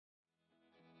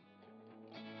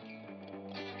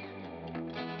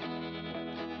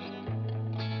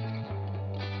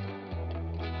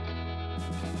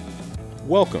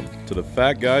Welcome to the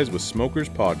Fat Guys with Smokers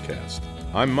podcast.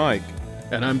 I'm Mike.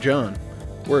 And I'm John.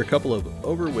 We're a couple of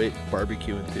overweight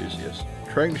barbecue enthusiasts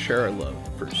trying to share our love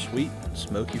for sweet and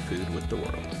smoky food with the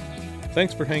world.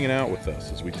 Thanks for hanging out with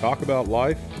us as we talk about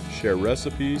life, share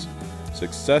recipes,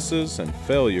 successes, and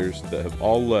failures that have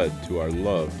all led to our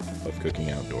love of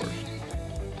cooking outdoors.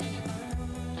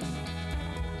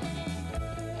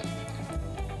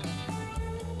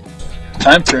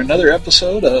 Time for another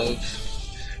episode of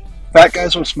Fat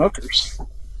Guys with Smokers.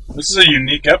 This is a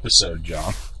unique episode,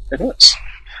 John. It is.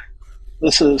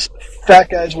 This is Fat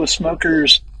Guys with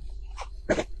Smokers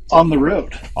on the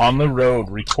road. On the road,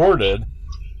 recorded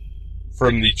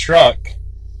from the truck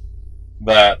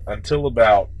that until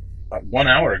about 1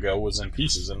 hour ago was in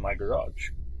pieces in my garage.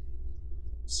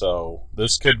 So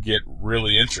this could get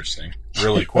really interesting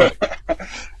really quick.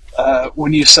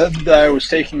 When you said that I was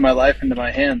taking my life into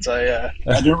my hands, I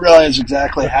didn't realize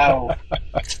exactly how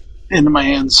into my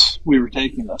hands we were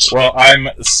taking this. Well, I'm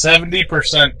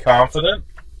 70% confident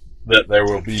that there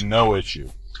will be no issue.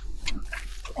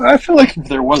 I feel like if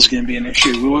there was going to be an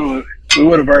issue, we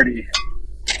would have already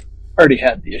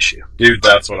had the issue. Dude,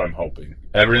 that's what I'm hoping.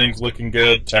 Everything's looking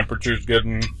good. Temperature's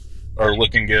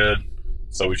looking good.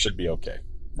 So we should be okay.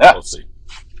 Yeah. We'll see.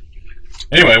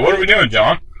 Anyway, what are we doing,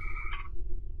 John?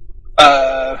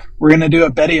 We're going to do a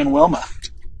Betty and Wilma.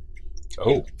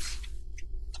 Oh.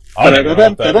 I don't know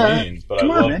what that means, but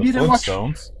Come I on, love man. the You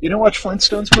Flintstones. didn't watch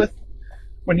Flintstones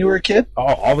when you were a kid?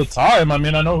 All the time. I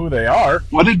mean, I know who they are.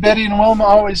 What did Betty and Wilma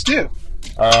always do?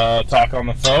 Talk on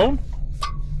the phone.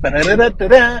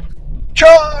 Ba-da-da-da-da-da.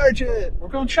 Charge it! We're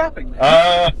going shopping,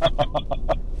 man.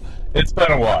 It's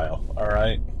been a while, all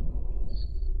right?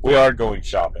 We are going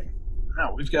shopping.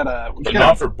 No, But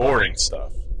not for boring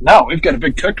stuff. No, we've got a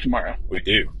big cook tomorrow. We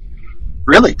do.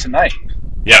 Really, tonight.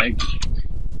 Yeah.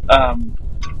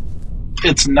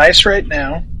 It's nice right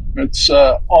now. It's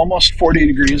almost 40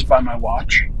 degrees by my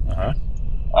watch.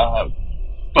 Uh-huh.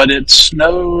 But it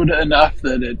snowed enough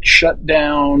that it shut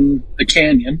down the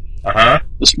canyon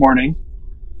this morning.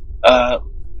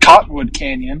 Cottonwood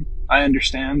Canyon, I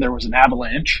understand there was an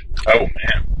avalanche. Oh,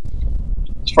 man.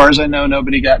 As far as I know,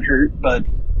 nobody got hurt, but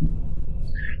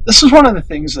this is one of the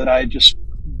things that I just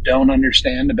don't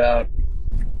understand about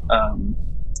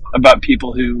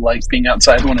people who like being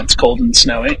outside when it's cold and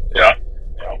snowy. Yeah.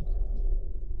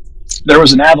 There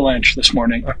was an avalanche this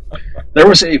morning. There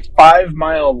was a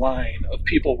 5-mile line of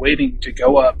people waiting to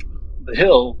go up the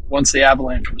hill once the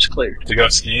avalanche was cleared. To go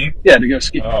skiing? Yeah, to go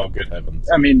skiing. Oh, good heavens.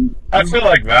 I mean, I feel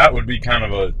like that would be kind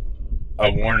of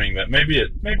a warning that maybe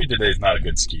today's not a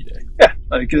good ski day. Yeah,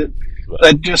 like it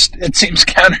seems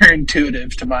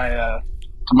counterintuitive to my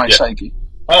psyche.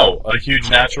 Oh, a huge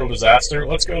natural disaster?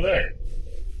 Let's go there.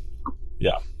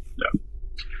 Yeah.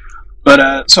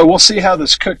 But so we'll see how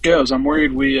this cook goes. I'm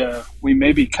worried we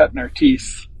may be cutting our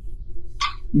teeth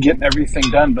getting everything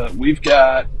done, but we've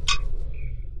got.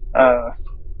 I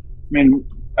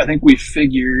think we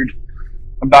figured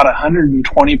about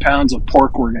 120 pounds of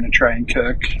pork we're going to try and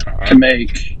cook to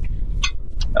make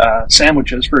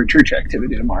sandwiches for a church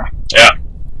activity tomorrow. Yeah.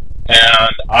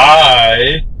 And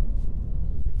I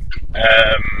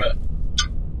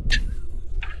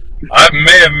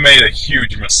may have made a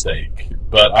huge mistake,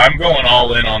 but I'm going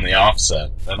all in on the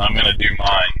offset, and I'm going to do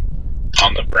mine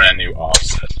on the brand new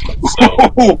offset.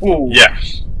 So, yeah,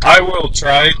 I will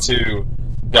try to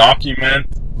document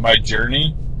my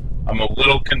journey. I'm a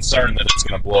little concerned that it's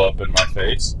going to blow up in my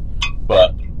face,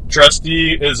 but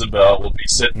trustee Isabel will be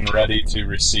sitting ready to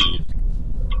receive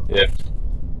if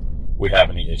we have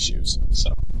any issues.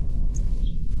 So,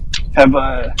 have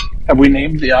we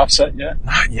named the offset yet?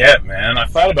 Not yet, man. I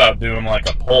thought about doing like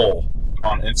a poll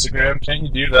on Instagram. Can't you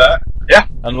do that? Yeah.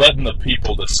 And letting the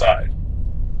people decide.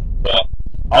 But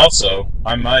also,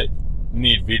 I might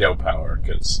need veto power,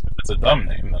 because if it's a dumb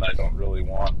name, then I don't really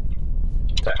want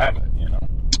to have it,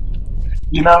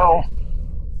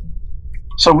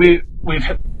 So we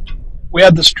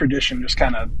had this tradition just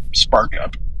kind of spark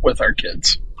up with our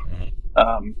kids.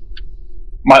 Mm-hmm.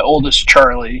 My oldest,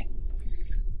 Charlie,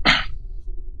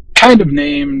 kind of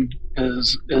named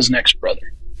his next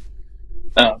brother.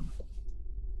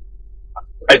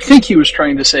 I think he was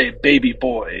trying to say baby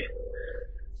boy,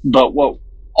 but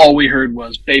all we heard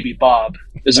was baby Bob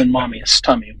is in mommy's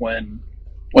tummy when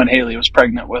Haley was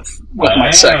pregnant with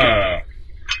my second.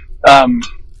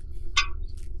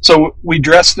 So we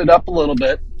dressed it up a little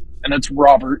bit, and it's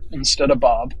Robert instead of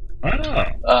Bob.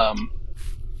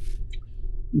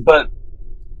 But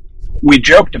we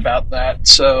joked about that,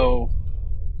 so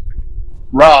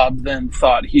Rob then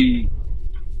thought he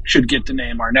should get to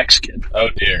name our next kid. Oh,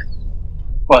 dear.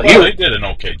 Well, they did an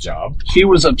okay job. He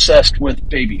was obsessed with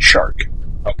Baby Shark.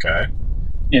 Okay.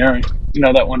 You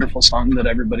know that wonderful song that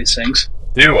everybody sings?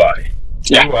 Do I?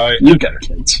 Yeah, Do I? you got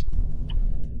kids.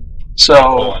 So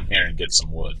Pull in here and get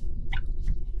some wood.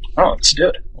 Oh, let's do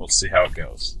it. We'll see how it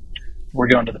goes. We're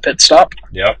going to the pit stop.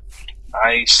 Yep.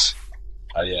 Nice.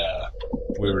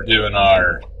 We were doing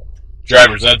our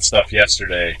driver's ed stuff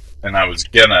yesterday, and I was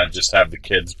gonna just have the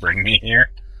kids bring me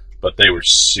here, but they were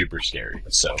super scary,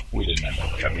 so we didn't end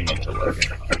up coming into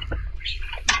Logan.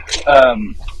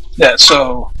 Yeah,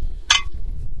 so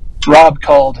Rob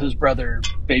called his brother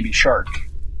Baby Shark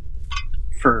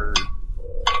for,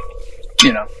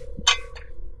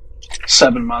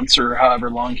 7 months or however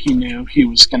long he knew he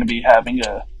was going to be having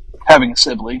a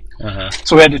sibling. Uh-huh.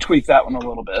 So we had to tweak that one a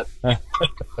little bit.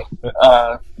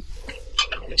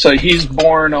 So he's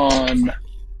born on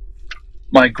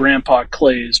my grandpa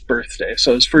Clay's birthday.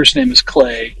 So his first name is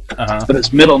Clay, Uh-huh. but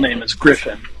his middle name is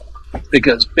Griffin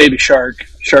because Baby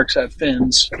sharks have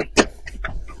fins.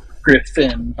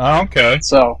 Griffin. Oh, okay.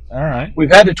 So All right.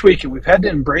 we've had to tweak it. We've had to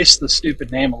embrace the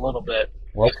stupid name a little bit.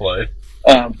 Well played.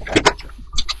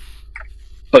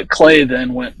 But Clay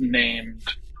then went and named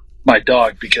my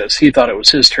dog because he thought it was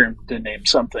his turn to name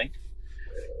something.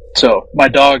 So my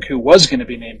dog, who was going to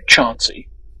be named Chauncey,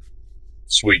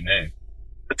 Sweet name.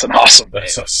 it's an awesome name.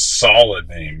 That's a solid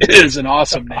name. It is an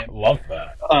awesome I name. love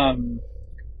that.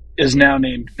 Is now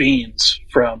named Beans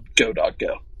from Go Dog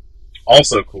Go.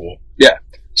 Also cool. Yeah.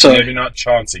 So Maybe not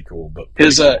Chauncey cool, but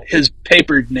his cool. his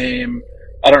papered name,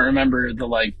 I don't remember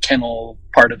the kennel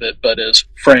part of it, but is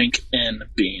Frank N.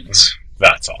 Beans.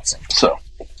 That's awesome. So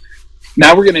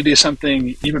now we're going to do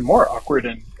something even more awkward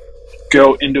and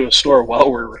go into a store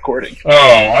while we're recording. Oh,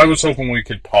 I was hoping we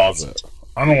could pause it.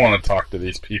 I don't want to talk to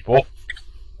these people.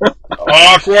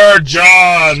 Awkward,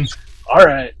 John! All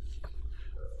right.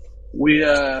 We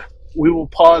will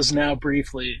pause now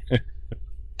briefly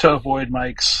to avoid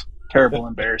Mike's terrible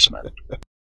embarrassment.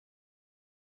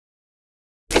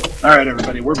 All right,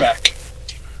 everybody, we're back.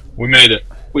 We made it.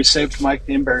 We saved Mike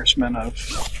the embarrassment of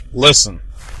Listen,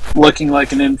 looking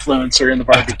like an influencer in the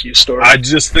barbecue store. I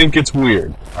just think it's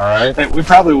weird, alright? We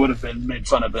probably would have been made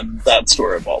fun of in that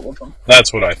store of all of them.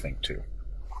 That's what I think, too.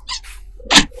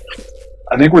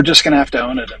 I think we're just going to have to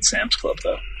own it in Sam's Club,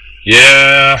 though.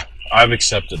 Yeah, I've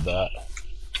accepted that.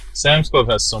 Sam's Club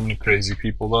has so many crazy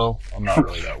people, though. I'm not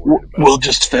really that worried about We'll it.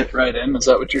 just fit right in. Is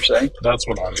that what you're saying? That's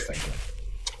what I'm thinking.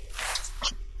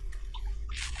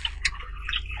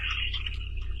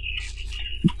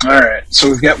 All right. So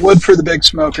we've got wood for the big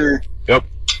smoker. Yep.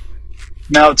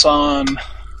 Now it's on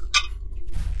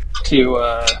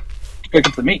to pick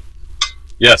up the meat.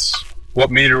 Yes.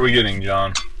 What meat are we getting,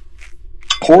 John?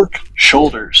 Pork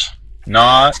shoulders.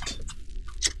 Not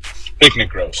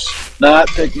picnic roast, Not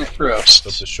picnic roast.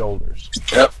 but the shoulders.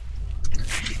 Yep.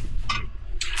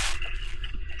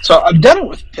 So I've done it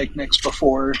with picnics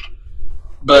before,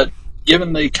 but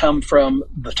given they come from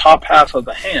the top half of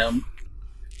the ham,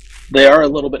 they are a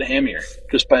little bit hammier.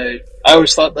 I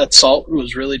always thought that salt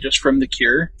was really just from the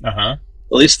cure. Uh-huh.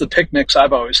 At least the picnics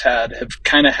I've always had have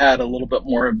kind of had a little bit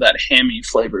more of that hammy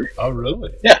flavor. Oh,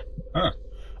 really? Yeah. Huh.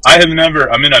 I've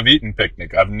eaten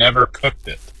picnic. I've never cooked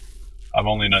it. I've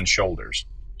only done shoulders.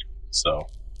 So,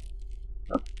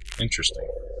 interesting.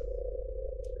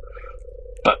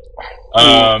 But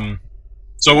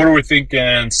so what are we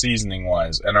thinking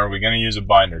seasoning-wise? And are we going to use a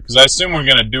binder? Because I assume we're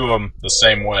going to do them the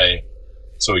same way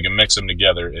so we can mix them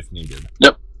together if needed.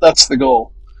 Yep, that's the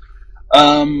goal.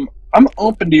 I'm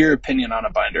open to your opinion on a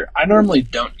binder. I normally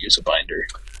don't use a binder.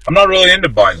 I'm not really into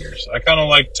binders. I kind of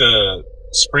like to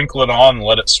sprinkle it on and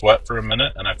let it sweat for a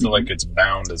minute, and I feel like it's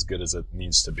bound as good as it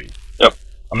needs to be. Yep.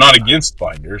 I'm not against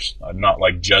binders. I'm not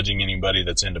judging anybody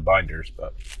that's into binders,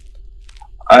 but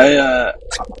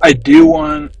I do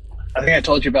want. I think I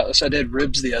told you about this. I did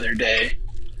ribs the other day,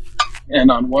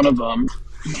 and on one of them,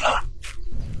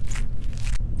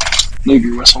 leave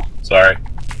your whistle. sorry.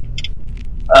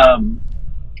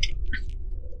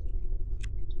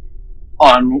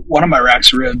 On one of my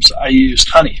racks of ribs, I used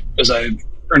honey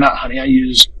I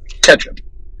used ketchup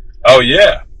Oh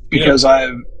yeah, because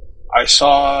I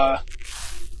saw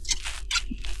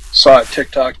a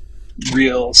TikTok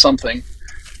reel something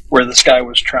where this guy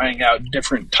was trying out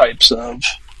different types of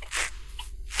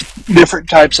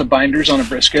binders on a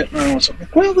brisket, and I was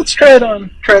like, well, let's try it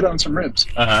on some ribs.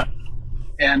 Uh-huh.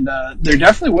 And there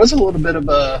definitely was a little bit of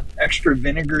a extra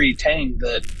vinegary tang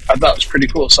that I thought was pretty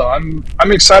cool. So I'm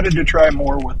excited to try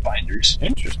more with binders.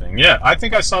 Interesting. Yeah, I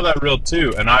think I saw that reel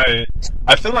too, and I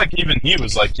feel like even he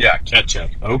was like, yeah, ketchup,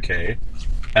 okay.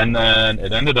 And then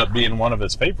it ended up being one of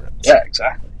his favorites. Yeah,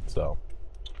 exactly. So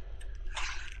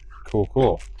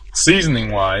Cool.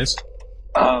 Seasoning-wise,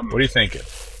 what are you thinking?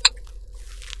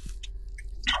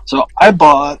 So I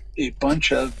bought a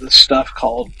bunch of this stuff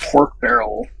called pork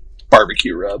barrel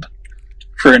barbecue rub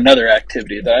for another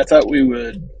activity that I thought we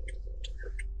would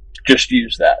just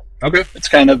use that. Okay. It's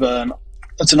kind of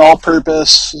it's an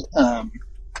all-purpose,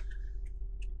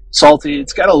 salty.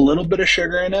 It's got a little bit of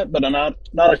sugar in it, but not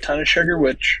a ton of sugar,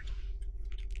 which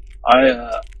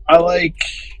I like.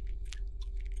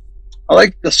 I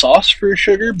like the sauce for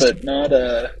sugar, but not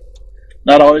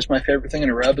always my favorite thing in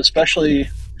a rub, especially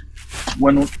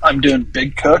when I'm doing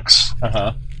big cooks.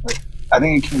 Uh-huh. I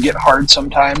think it can get hard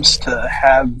sometimes to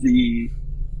have the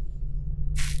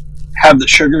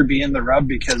sugar be in the rub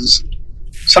because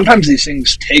sometimes these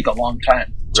things take a long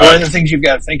time. So one of the things you've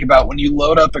got to think about when you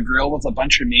load up a grill with a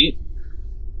bunch of meat,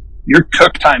 your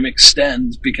cook time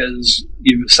extends because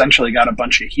you've essentially got a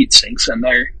bunch of heat sinks in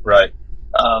there. Right.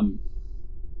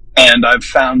 And I've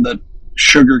found that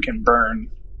sugar can burn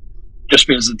just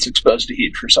because it's exposed to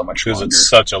heat for so much longer. Because it's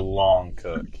such a long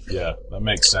cook. Yeah, that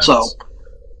makes sense. So,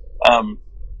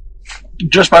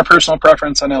 just my personal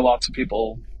preference. I know lots of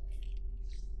people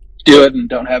do it and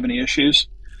don't have any issues.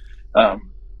 But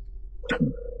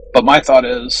my thought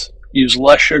is use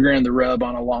less sugar in the rub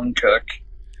on a long cook,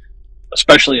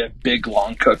 especially a big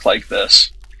long cook like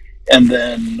this, and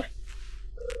then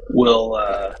we'll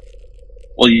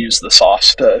use the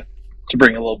sauce to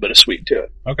bring a little bit of sweet to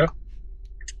it. Okay.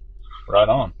 Right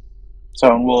on.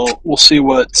 So we'll see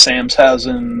what Sam's has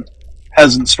in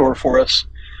store for us.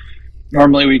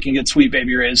 Normally we can get Sweet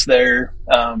Baby Ray's there.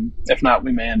 If not,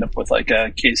 we may end up with like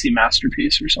a Casey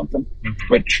Masterpiece or something,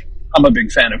 which I'm a big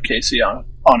fan of Casey,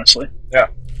 honestly. Yeah.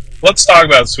 Let's talk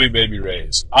about Sweet Baby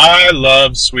Ray's. I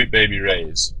love Sweet Baby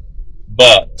Ray's,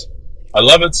 but I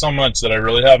love it so much that I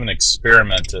really haven't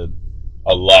experimented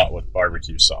a lot with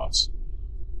barbecue sauce.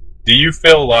 Do you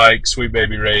feel like Sweet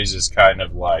Baby Ray's is kind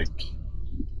of like,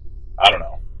 I don't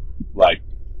know, like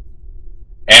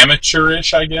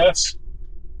amateurish, I guess,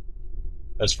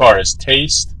 as far as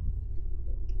taste?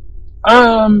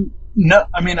 No,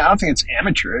 I mean, I don't think it's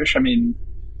amateurish. I mean,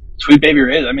 Sweet Baby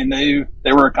Ray's, I mean,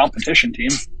 they were a competition team.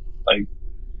 Like,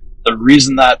 the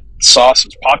reason that sauce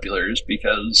is popular is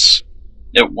because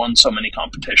it won so many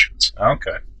competitions.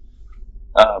 Okay.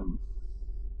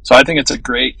 So I think it's a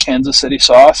great Kansas City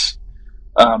sauce.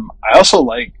 I also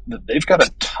like that they've got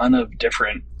a ton of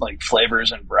different like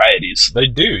flavors and varieties. They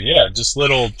do, yeah, just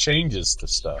little changes to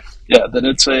stuff. Yeah, that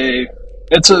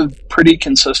it's a pretty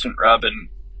consistent rub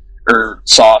or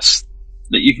sauce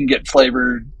that you can get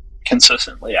flavored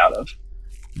consistently out of.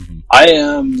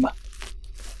 Mm-hmm.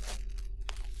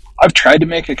 I've tried to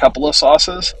make a couple of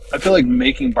sauces. I feel like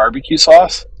making barbecue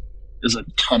sauce is a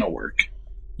ton of work.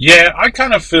 Yeah, I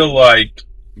kind of feel like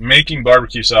making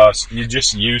barbecue sauce, you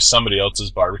just use somebody else's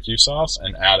barbecue sauce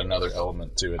and add another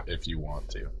element to it if you want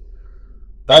to.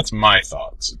 That's my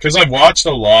thoughts. Because I've watched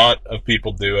a lot of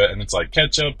people do it, and it's like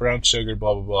ketchup, brown sugar,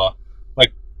 blah, blah, blah.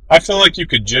 Like, I feel like you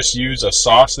could just use a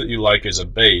sauce that you like as a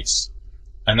base,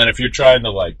 and then if you're trying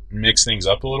to, like, mix things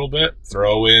up a little bit,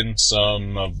 throw in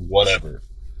some of whatever.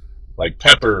 Like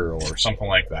pepper or something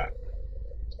like that.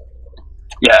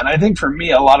 Yeah, and I think for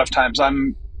me, a lot of times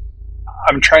I'm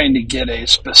trying to get a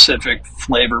specific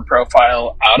flavor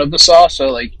profile out of the sauce. So,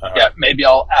 like, yeah, maybe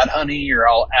I'll add honey or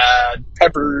I'll add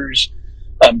peppers,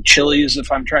 chilies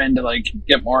if I'm trying to, like,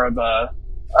 get more of a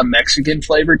Mexican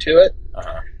flavor to it.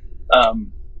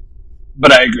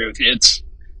 But I agree with you. It's,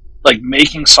 like,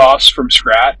 making sauce from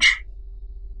scratch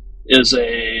is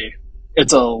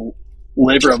it's a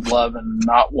labor of love and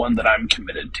not one that I'm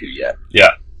committed to yet. Yeah.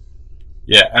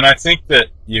 Yeah, and I think that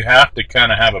you have to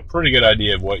kind of have a pretty good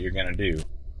idea of what you're going to do.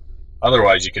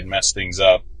 Otherwise, you could mess things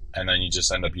up, and then you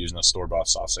just end up using a store-bought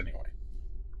sauce anyway.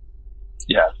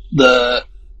 Yeah, the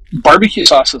barbecue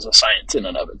sauce is a science in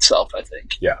and of itself, I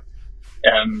think. Yeah.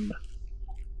 And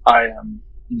I am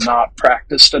not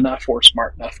practiced enough or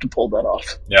smart enough to pull that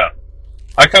off. Yeah.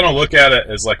 I kind of look at it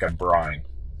as like a brine.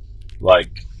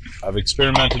 Like, I've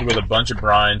experimented with a bunch of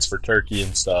brines for turkey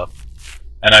and stuff,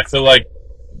 and I feel like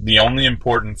the only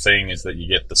important thing is that you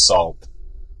get the salt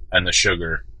and the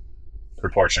sugar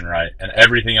proportion right, and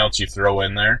everything else you throw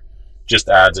in there just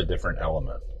adds a different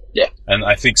element. Yeah. And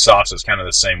I think sauce is kind of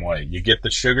the same way. You get the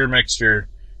sugar mixture,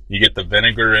 you get the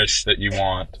vinegarish that you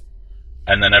want,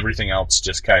 and then everything else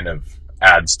just kind of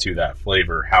adds to that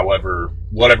flavor,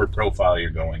 whatever profile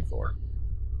you're going for.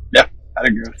 Yeah, I'd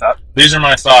agree with that. These are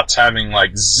my thoughts, having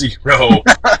like zero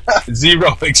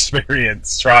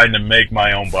experience trying to make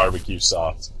my own barbecue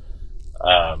sauce.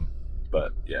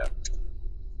 But yeah.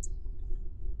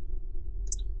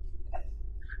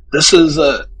 This is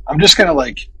I'm just going to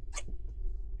like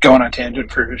going on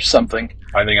tangent for something.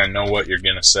 I think I know what you're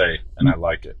going to say, and I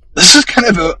like it. This is kind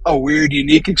of a weird,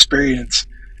 unique experience,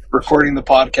 recording the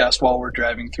podcast while we're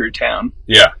driving through town.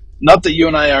 Yeah. Not that you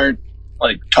and I aren't,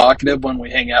 like, talkative when we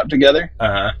hang out together.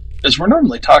 Uh-huh. Because we're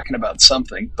normally talking about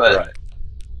something, but, Right.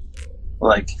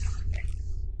 like,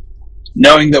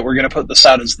 knowing that we're going to put this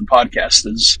out as the podcast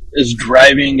is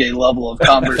driving a level of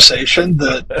conversation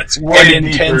That's way and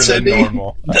deeper than intensity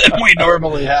normal. than we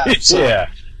normally have. So. Yeah.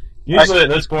 Usually at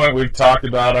this point we've talked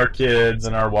about our kids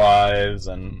and our wives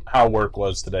and how work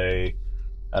was today,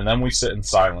 and then we sit in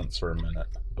silence for a minute.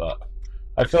 But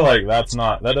I feel like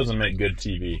that doesn't make good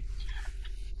TV.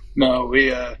 No,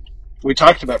 we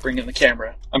talked about bringing the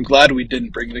camera. I'm glad we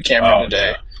didn't bring the camera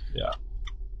today. Yeah.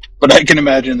 But I can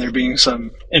imagine there being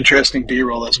some interesting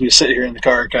B-roll as we sit here in the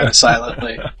car kind of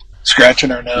silently,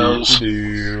 scratching our nose.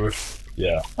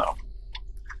 Yeah.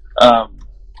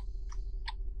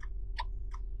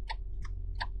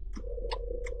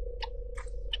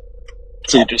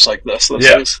 See, just like this.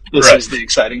 This is the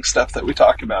exciting stuff that we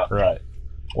talk about. Right.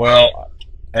 Well,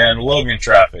 and Logan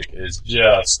traffic is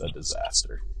just a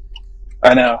disaster.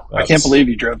 I know. I can't believe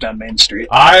you drove down Main Street.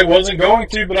 I wasn't going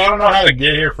to, but I don't know how to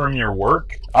get here from your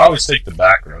work. I always take the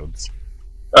back roads.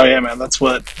 Oh yeah, man. That's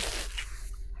what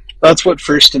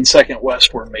First and Second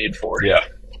West were made for. Yeah.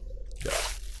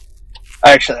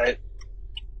 Actually,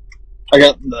 I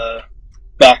got in the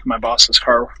back of my boss's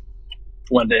car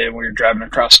one day and we were driving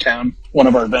across town. One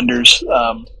of our vendors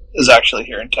is actually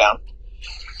here in town.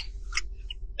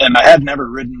 And I had never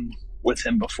ridden with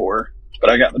him before, but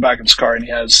I got in the back of his car and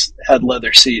he had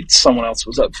leather seats. Someone else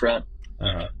was up front.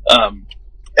 Uh-huh.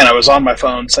 And I was on my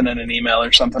phone sending an email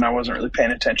or something. I wasn't really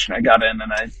paying attention. I got in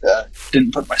and I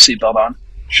didn't put my seatbelt on.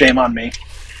 Shame on me.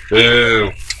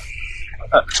 Boo.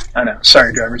 I know.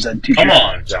 Sorry, driver's ed teacher. Come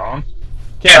on, John.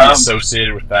 Can't be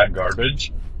associated with that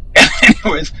garbage.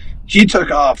 Anyways, he took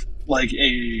off like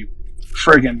a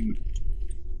friggin'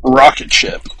 rocket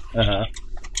ship. Uh-huh.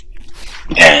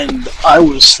 And I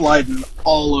was sliding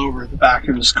all over the back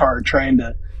of his car trying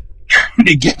to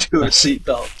get to a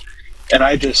seatbelt. And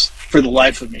I just, for the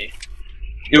life of me,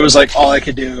 it was like all I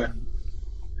could do. And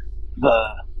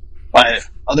my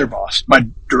other boss, my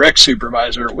direct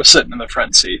supervisor, was sitting in the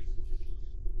front seat.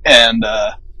 And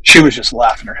she was just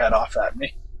laughing her head off at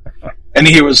me. And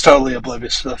he was totally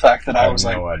oblivious to the fact that I was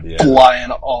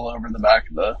flying all over the back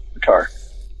of the car.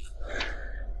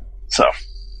 So.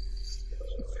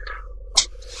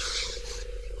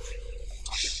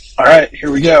 All right, here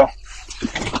we go.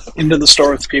 Into the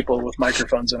store with people with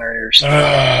microphones in our ears. All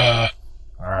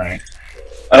right.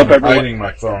 I'm hiding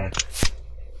my phone.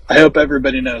 I hope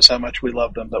everybody knows how much we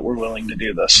love them, that we're willing to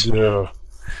do this. Yeah.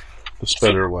 This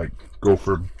better, go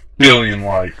for a billion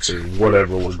likes or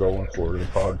whatever we're going for in the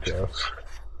podcast.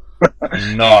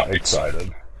 I'm not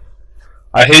excited.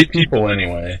 I hate people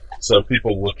anyway, so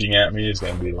people looking at me is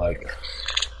going to be like,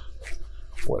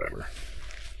 whatever.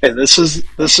 Hey, this is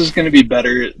going to be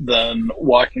better than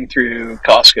walking through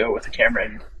Costco with a camera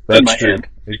in my hand.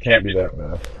 It can't be that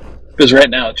bad. Because right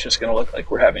now it's just going to look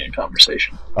like we're having a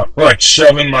conversation. I'm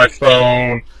shoving my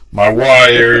phone, my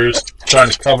wires, trying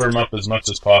to cover them up as much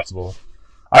as possible.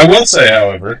 I will say,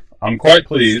 however, I'm quite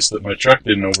pleased that my truck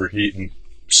didn't overheat and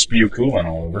spew coolant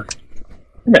all over.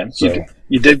 Man, so,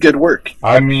 you did good work.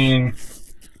 I mean,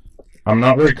 I'm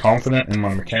not very confident in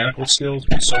my mechanical skills,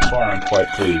 but so far I'm quite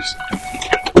pleased.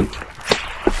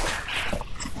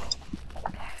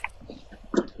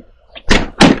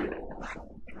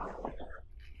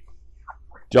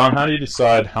 John, how do you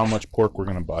decide how much pork we're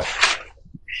going to buy?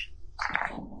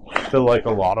 I feel like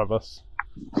a lot of us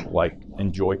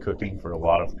enjoy cooking for a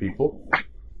lot of people,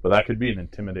 but that could be an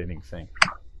intimidating thing.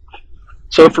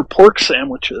 So for pork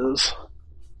sandwiches,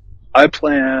 I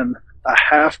plan a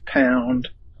half pound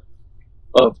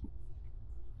of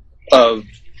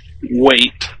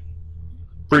weight.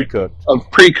 Pre-cooked.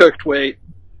 Of pre-cooked weight.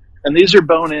 And these are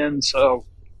bone-in, so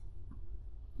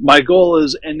my goal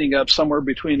is ending up somewhere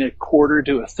between a quarter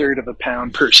to a third of a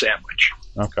pound per sandwich.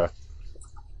 Okay.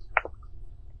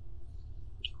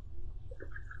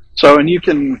 So, and you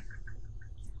can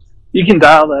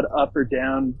dial that up or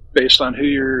down based on who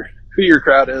your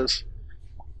crowd is.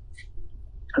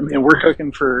 I mean, we're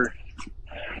cooking for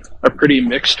a pretty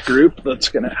mixed group that's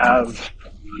going to have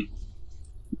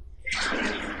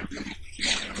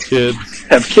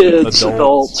kids,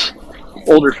 adults,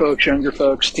 older folks, younger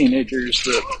folks, teenagers.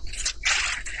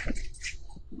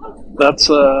 That's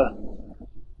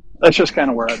just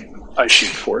kind of where I shoot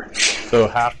for. So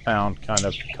half pound kind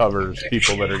of covers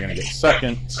people that are going to get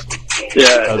seconds,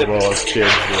 as well as kids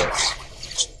that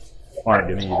aren't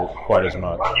going to eat it quite as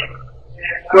much.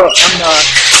 Well,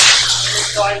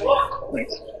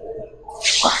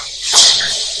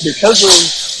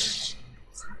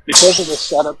 Because of the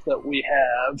setup that we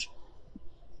have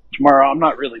tomorrow, I'm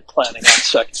not really planning on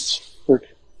seconds.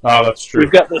 Oh, that's true.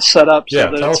 We've got this set up. So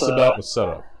that tell us about the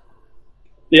setup.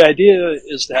 The idea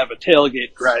is to have a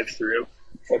tailgate drive-through.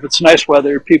 If it's nice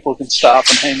weather, people can stop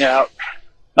and hang out,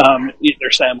 eat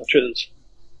their sandwiches.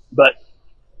 But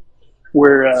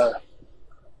we've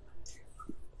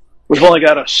only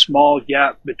got a small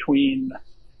gap between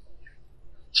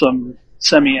some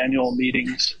semi-annual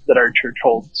meetings that our church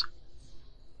holds.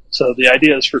 So the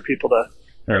idea is for people to...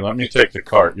 Here, let me take the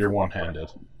cart. You're one-handed.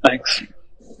 Thanks.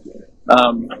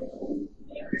 The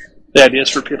idea is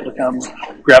for people to come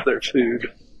grab their food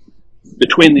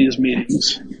between these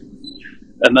meetings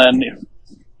and then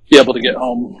be able to get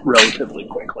home relatively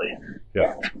quickly.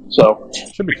 Yeah. So...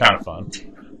 Should be kind of fun.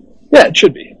 Yeah, it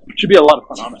should be. It should be a lot of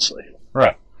fun, honestly.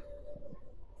 Right.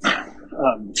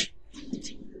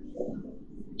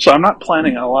 So I'm not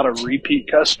planning on a lot of repeat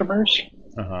customers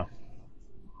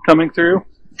coming through.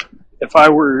 If I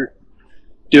were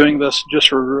doing this just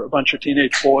for a bunch of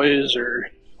teenage boys or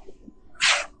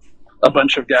a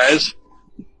bunch of guys,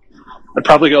 I'd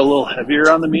probably go a little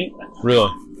heavier on the meat.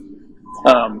 Really?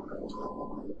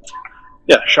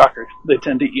 Yeah, shocker. They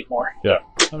tend to eat more. Yeah,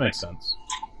 that makes sense.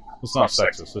 It's not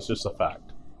sexist. It's just a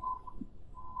fact.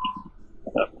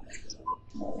 Yep.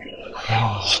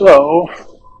 So,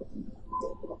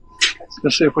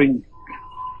 let's see if we can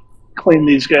clean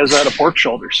these guys out of pork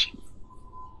shoulders.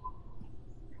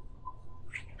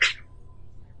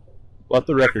 Let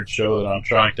the record show that I'm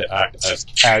trying to act as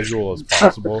casual as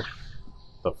possible.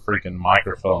 The freaking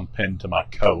microphone pinned to my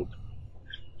coat.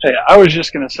 Hey, I was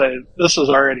just going to say, this is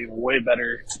already way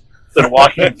better than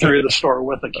walking through the store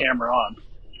with the camera on.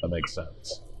 That makes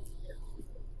sense.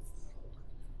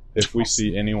 If we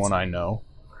see anyone I know...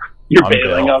 You're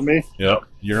bailing on me? Yep,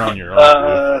 you're on your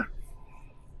own.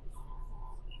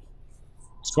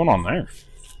 What's going on there?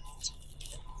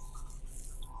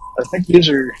 I think these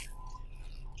are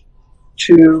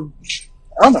two...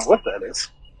 I don't know what that is.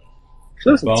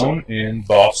 Bone in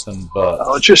Boston butt.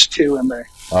 Oh, it's just two in there.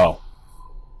 Oh.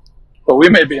 But we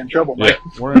may be in trouble, Mike.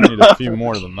 Yeah, we're going to need a few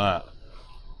more than that.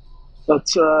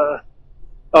 Let's, oh,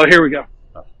 here we go.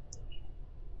 Oh.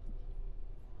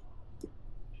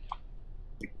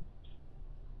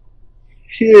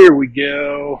 Here we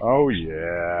go. Oh,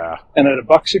 yeah. And at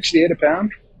 $1.68 a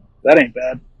pound? That ain't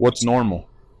bad. What's normal?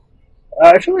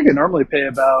 I feel like I normally pay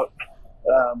about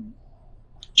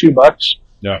 $2.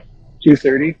 Yeah.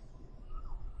 $2.30.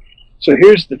 So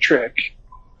here's the trick.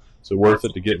 Is it worth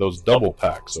it to get those double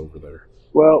packs over there?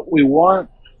 Well, we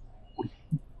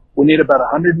need about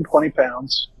 120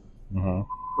 pounds,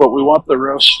 but we want the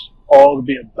roast all to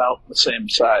be about the same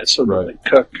size so that they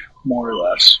cook more or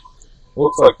less.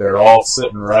 Looks like they're all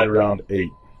sitting right around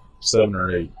 7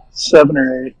 or 8. 7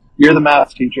 or 8. You're the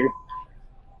math teacher.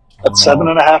 That's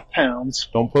 7.5 pounds.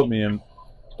 Don't put me on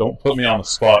the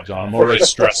spot, John. I'm already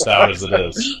stressed out as it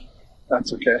is.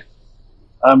 That's okay.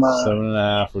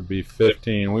 7.5 would be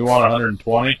 15. We want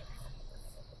 120.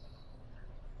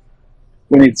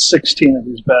 We need 16 of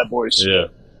these bad boys. Yeah.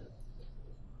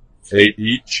 8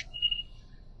 each.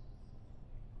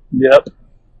 Yep.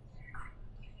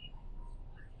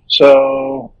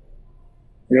 So,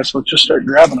 I guess let's just start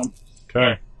grabbing them.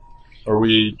 Okay. Are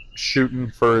we shooting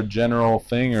for a general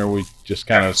thing, or are we just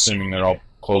kind of assuming they're all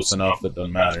close enough that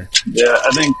doesn't matter? Yeah,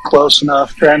 I think close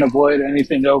enough. Trying to avoid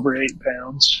anything over 8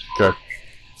 pounds. Okay.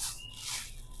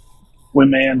 We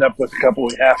may end up with a couple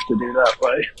we have to do that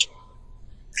way.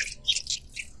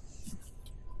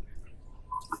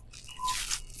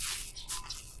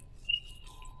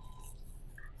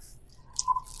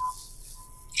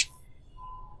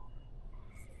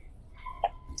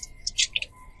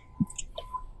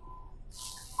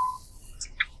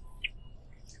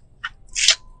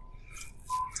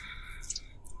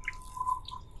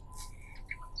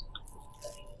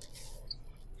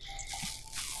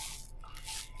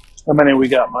 How many we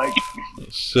got, Mike?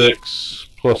 6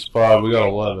 plus 5. We got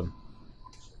 11.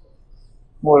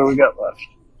 What do we got left?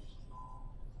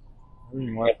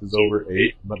 Everything left is over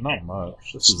 8, but not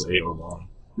much. This is 801.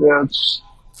 Yeah, let's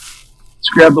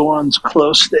grab the ones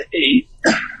close to 8.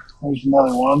 There's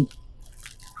another one.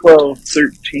 12,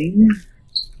 13.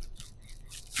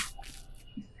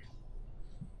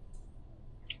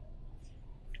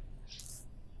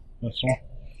 This one?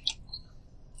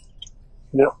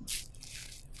 Yep.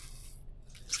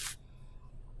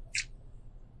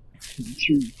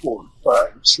 3, 4,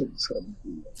 5, 6, 7,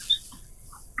 8,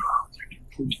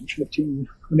 14, 15.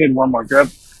 We need one more. Grab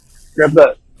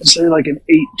that. Is there like an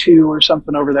 8-2 or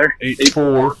something over there?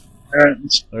 8-4. right.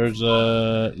 There's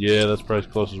yeah, that's probably as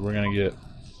close as we're gonna get.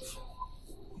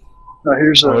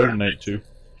 Here's there's an 8-2.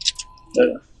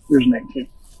 Here's an 8-2.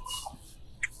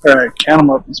 All right, count them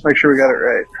up. Let's make sure we got it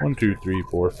right. 1, 2, 3,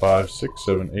 4, 5, 6,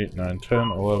 7, 8, 9, 10,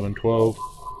 11, 12,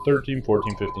 13,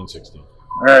 14, 15, 16. All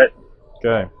right.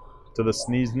 Okay. To the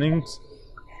seasonings?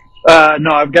 No,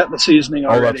 I've got the seasoning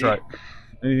already. Oh, that's right.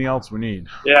 Anything else we need?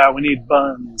 Yeah, we need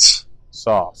buns.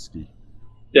 Sauce.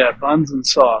 Yeah, buns and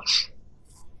sauce.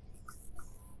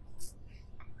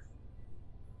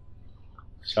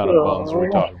 What kind of buns are we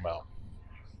talking about?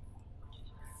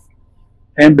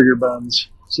 Hamburger buns.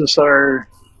 Is this our...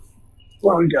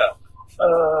 What do we got?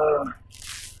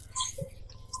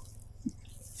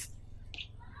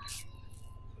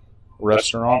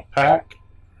 Restaurant pack?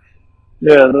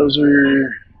 Yeah, those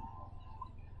are...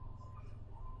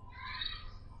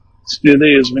 Let's do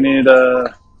these. We need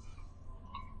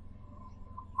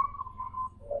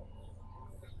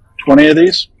 20 of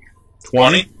these.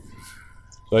 20? Is that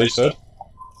what you said?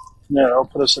 Yeah, that'll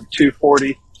put us at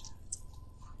 240,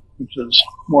 which is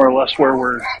more or less where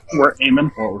we're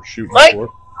aiming. What we're shooting for.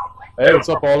 Hey, what's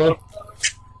up, Aldo?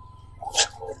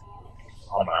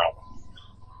 I'm out.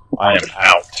 I am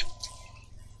out.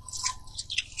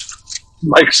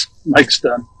 Mike's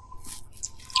done.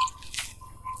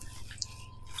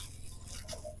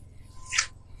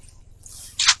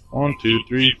 One, 2,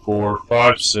 3, 4,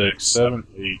 5, 6, 7,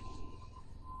 8.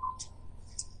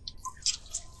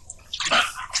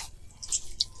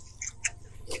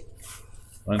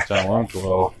 Nine, 10, 11,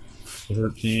 12,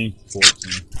 13,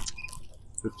 14,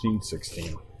 15,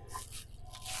 16.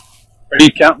 Are you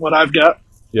counting what I've got?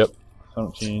 Yep.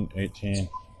 17, 18,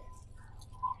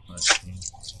 19.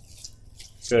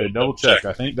 Okay, double check.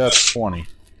 I think that's 20.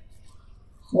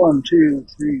 1, 2,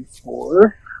 3,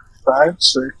 4, 5,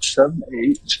 6, 7,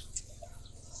 8,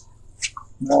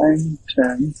 9,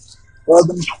 10,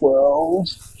 11, 12,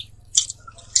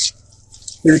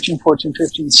 13, 14,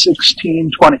 15,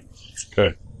 16, 20.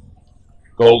 Okay.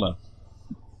 Golden.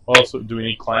 Also, do we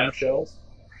need clamshells?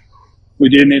 We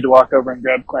do need to walk over and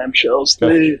grab clamshells.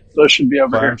 Okay. Those should be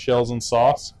over here. Clamshells and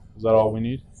sauce? Is that all we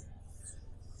need?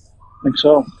 I think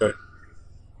so. Okay.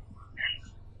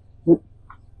 All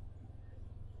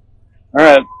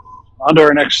right. On to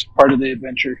our next part of the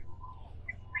adventure.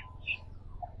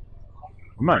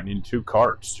 We might need 2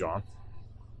 carts, John.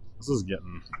 This is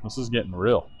getting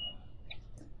real.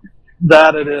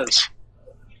 That it is.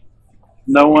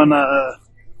 No one,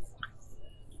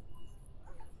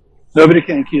 nobody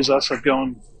can accuse us of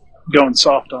going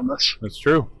soft on this. That's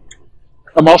true.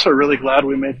 I'm also really glad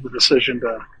we made the decision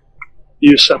to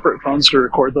use separate phones to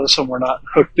record this and we're not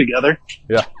hooked together.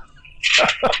 Yeah.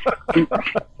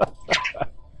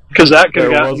 Because that could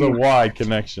have There gotten... was a wide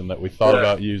connection that we thought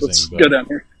about using. Let's go down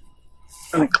here.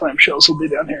 I think clamshells will be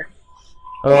down here.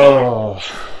 Oh.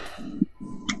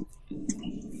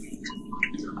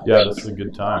 Yeah, this is a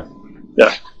good time.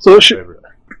 Yeah. So it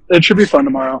should be fun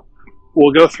tomorrow.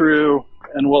 We'll go through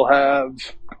and we'll have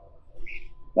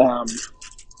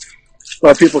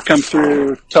people come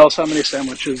through, tell us how many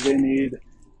sandwiches they need,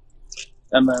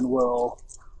 and then I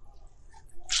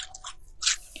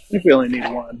think we only need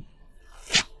one.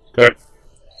 Okay.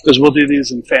 Because we'll do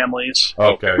these in families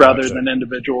rather than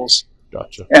individuals.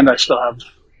 Gotcha. And I still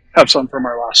have some from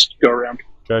our last go around.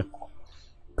 Okay.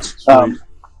 Do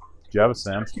you have a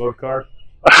Sam's Club card?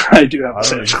 I do have a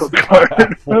Sam's Club card.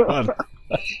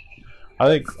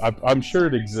 I'm sure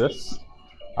it exists.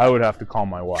 I would have to call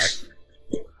my wife.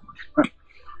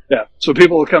 Yeah. So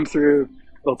people will come through.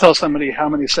 They'll tell somebody how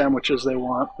many sandwiches they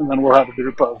want, and then we'll have a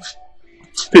group of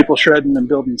people shredding and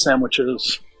building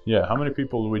sandwiches. Yeah. How many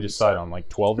people do we decide on? Like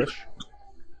 12-ish?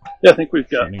 Yeah, I think we've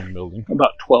got building.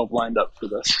 about 12 lined up for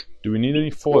this. Do we need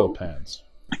any foil pans?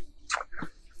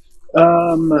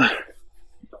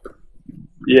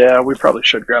 Yeah, we probably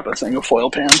should grab a thing of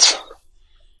foil pans.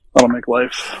 That'll make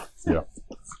life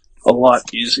a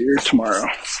lot easier tomorrow.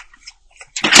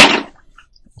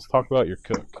 Let's talk about your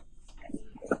cook.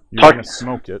 You're going to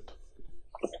smoke it.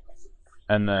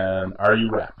 And then, are you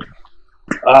wrapping?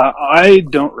 I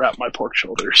don't wrap my pork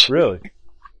shoulders. Really?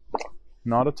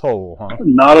 Not a total, huh?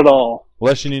 Not at all.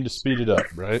 Unless you need to speed it up,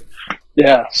 right?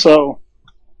 Yeah, so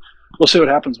we'll see what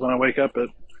happens when I wake up at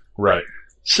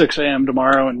 6 a.m.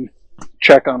 tomorrow and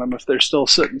check on them if they're still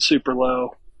sitting super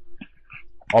low.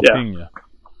 I'll ping you.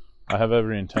 I have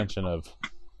every intention of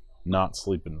not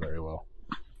sleeping very well.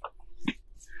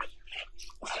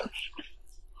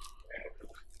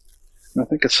 I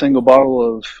think a single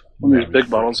bottle of one of these big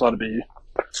bottles ought to be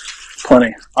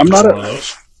plenty. I'm not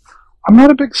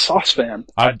a big sauce fan.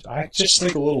 I just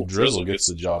think a little drizzle gets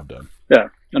the job done. Yeah.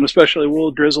 And especially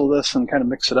we'll drizzle this and kind of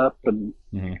mix it up. And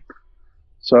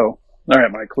so, all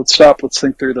right, Mike, let's stop. Let's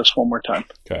think through this one more time.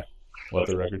 Okay. Let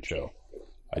the record show.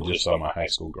 I just saw my high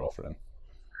school girlfriend.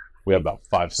 We have about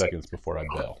 5 seconds before I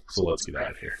bail, so let's get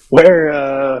out of here.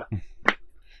 Where,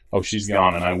 Oh, she's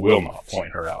gone, and I will not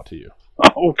point her out to you.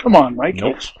 Oh, come on, Mike.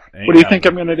 Nope. What do you think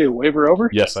I'm going to do? Wave her over?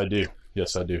 Yes, I do.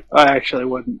 Yes, I do. I actually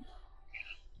wouldn't.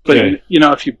 But, Okay. you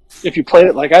know, if you played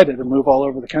it like I did and move all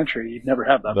over the country, you'd never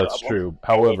have that That's problem. true.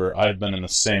 However, I've been in the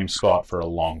same spot for a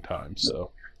long time,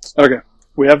 so. Okay.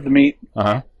 We have the meat.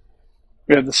 Uh-huh.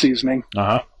 We have the seasoning.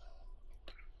 Uh-huh.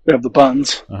 We have the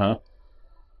buns. Uh-huh.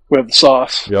 We have the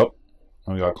sauce. Yep.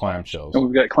 And we got clamshells. And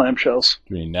we've got clamshells.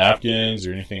 Do we need napkins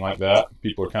or anything like that?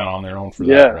 People are kind of on their own for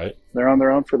Yeah. that, right? They're on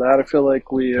their own for that. I feel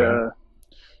like we... Okay.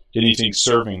 Anything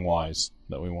serving-wise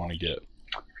that we want to get?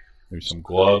 Maybe some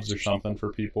gloves or something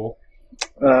for people?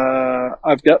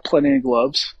 I've got plenty of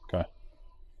gloves. Okay.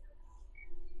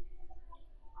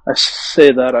 I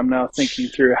say that, I'm now thinking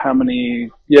through how many...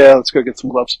 Yeah, let's go get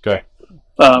some gloves. Okay.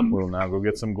 Um, We'll now go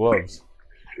get some gloves.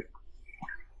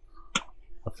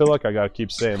 I feel like I got to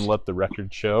keep saying let the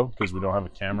record show because we don't have a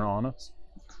camera on us.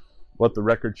 Let the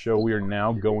record show we are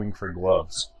now going for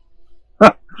gloves.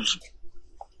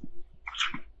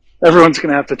 Everyone's going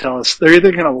to have to tell us. They're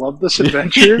either going to love this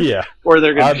adventure Yeah. or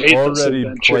they're going I've to hate this already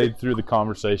adventure. played through the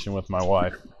conversation with my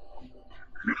wife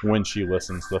when she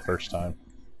listens the first time.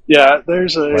 Yeah,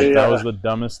 there's a... Like, that was the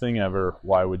dumbest thing ever.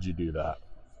 Why would you do that?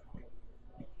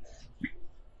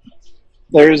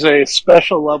 There's a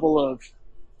special level of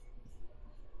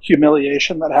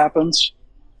humiliation that happens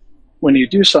when you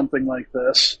do something like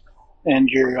this, and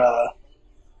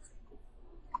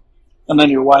and then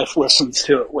your wife listens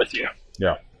to it with you.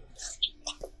 Yeah.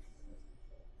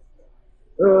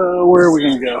 Where are we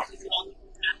going to go?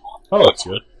 Oh, that's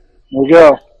good. There we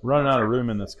go. Running out of room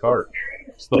in this cart.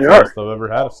 It's the We first I've ever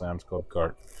had a Sam's Club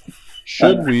cart.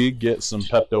 Should we get some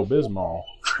Pepto-Bismol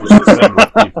to send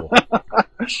with people?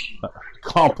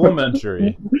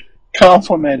 Complimentary.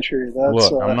 Complimentary.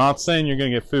 That's Look, I'm not saying you're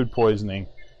going to get food poisoning,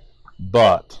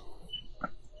 but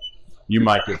you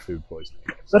might get food poisoning.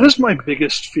 that is my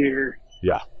biggest fear.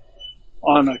 Yeah.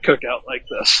 On a cookout like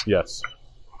this. Yes.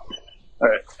 All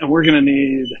right, and we're gonna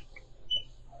need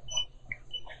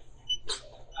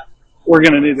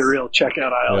a real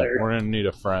checkout aisle Yeah, here. we're going to need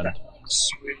a friend.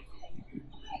 Sweet.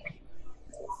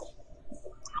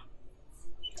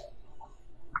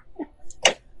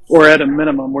 Or at a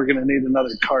minimum, we're gonna need another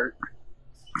cart.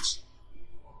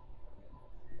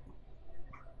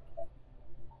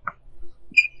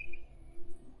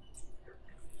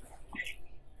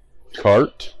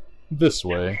 Cart this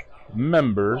way.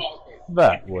 Member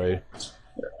that way.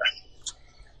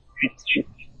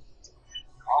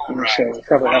 So we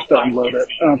probably have to unload it.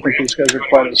 I don't think these guys are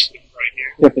quite as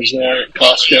hip as they are at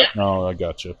Costco. Oh, I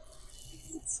got you.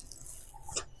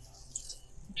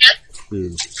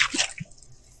 Dude.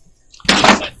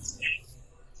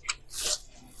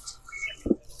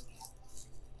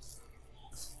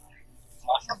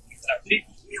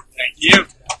 Thank you.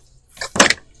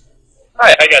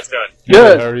 Hi, how you guys doing?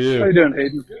 Good. How are you? How you doing,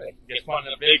 Hayden? You guys want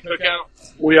a big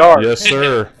cookout? We are. Yes,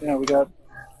 sir. Yeah, we got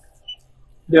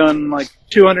doing like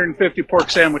 250 pork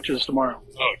sandwiches tomorrow.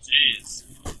 Oh, jeez.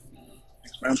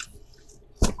 Thanks,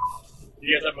 man.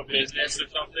 You guys have a business or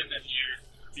something that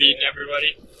you're feeding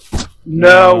everybody?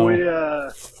 No,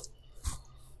 No.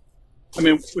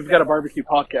 we've got a barbecue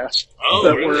podcast Oh,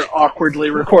 that really? we're awkwardly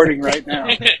recording right now.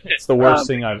 It's the worst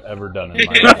thing I've ever done in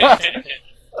my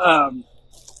life.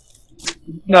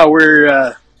 No,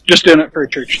 we're just doing it for a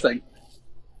church thing.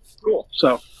 Cool.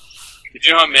 So Did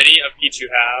you know how many of each you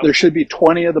have? there should be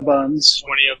 20 of the buns.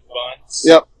 20 of buns?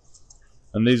 Yep.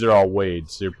 And these are all weighed,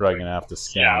 so you're probably going to have to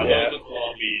scan them. Yeah, up. those will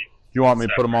all be... Do you want me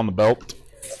to put them on the belt?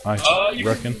 I you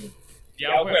reckon. Yeah,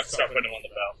 I'll have to start putting them on the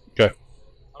belt. Okay.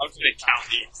 I'm just going to count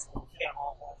these.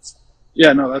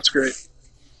 Yeah, no, that's great.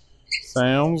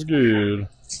 Sounds good.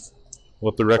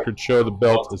 Let the record show the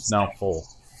belt is now full.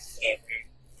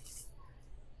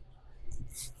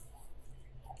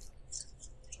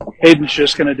 Hayden's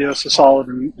just going to do us a solid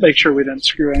and make sure we didn't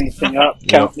screw anything up.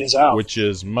 Count these out. Which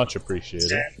is much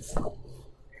appreciated. 12,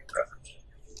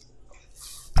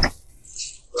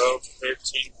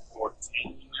 13,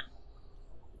 14.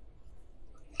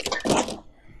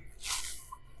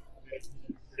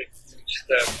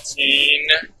 17.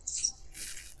 19,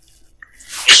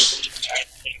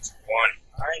 20.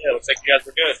 Alright, it looks like you guys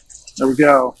were good. There we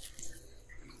go.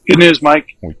 Good news, Mike.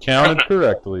 We counted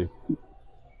correctly.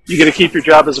 You get to keep your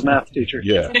job as a math teacher.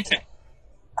 Yeah.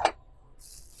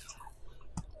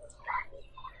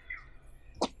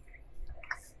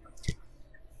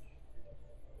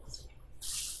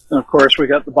 And of course, we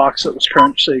got the box that was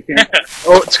crunched, so you can't.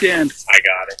 Oh, it's scanned. I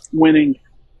got it. Winning.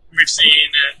 We've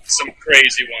seen some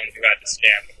crazy ones who had to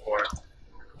scam before.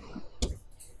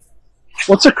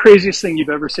 What's the craziest thing you've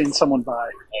ever seen someone buy?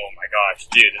 Oh my gosh,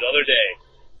 dude! The other day,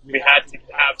 we had to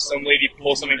have some lady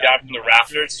pull something down from the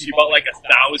rafters. She bought like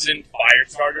 1,000 fire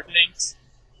starter things.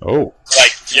 Oh.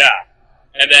 Like, yeah.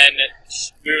 And then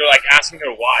we were like asking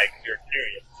her why, because we were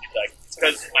curious. She's like, it's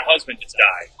because my husband just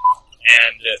died,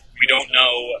 and I don't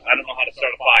know how to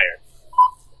start a fire.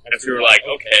 And so we were like,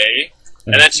 okay.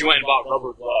 And then she went and bought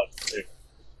rubber gloves too.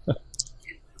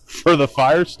 For the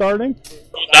fire starting?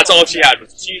 That's all she had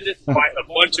was cheeses, a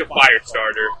bunch of fire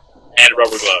starter, and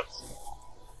rubber gloves.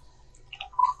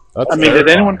 That's did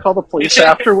anyone call the police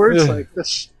afterwards? Like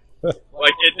this?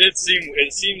 Like it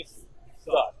seems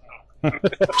suck.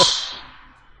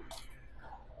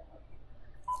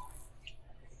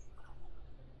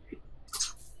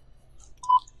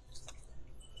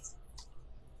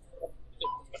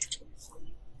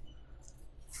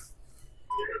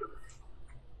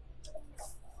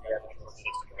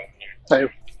 Hey,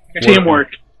 teamwork.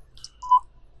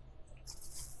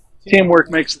 Teamwork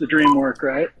makes the dream work,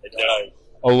 right? It does.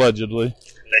 Allegedly.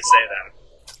 They say that.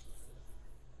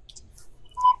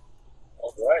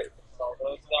 All right. All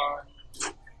those on.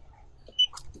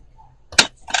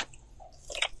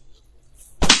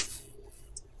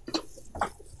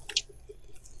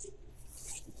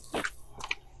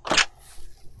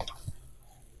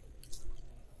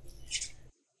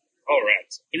 All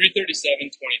right.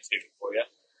 337.22 for you.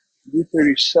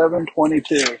 337.22.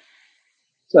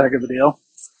 It's a heck of a deal.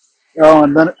 Oh,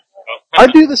 and then I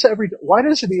do this every. Why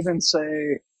does it even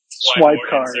say swipe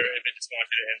card? Insert, if it just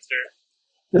wants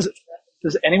you to insert.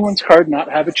 Does anyone's card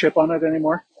not have a chip on it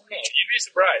anymore? No, you'd be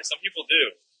surprised. Some people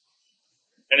do.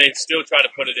 And they still try to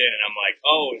put it in, and I'm like,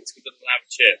 oh, it doesn't have a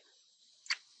chip.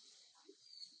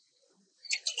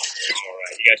 All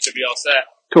right, you guys should be all set.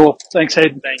 Cool. Thanks,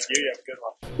 Hayden. Thank you. You have a good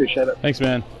one. Appreciate it. Thanks,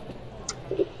 man.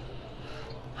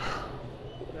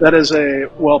 That is a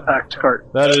well-packed cart.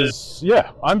 That is,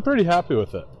 yeah, I'm pretty happy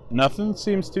with it. Nothing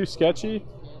seems too sketchy.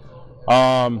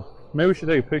 Maybe we should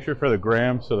take a picture for the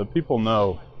gram so that people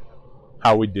know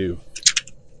how we do.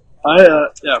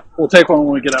 Yeah, we'll take one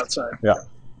when we get outside. Yeah.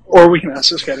 Or we can ask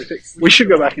this guy to take. We should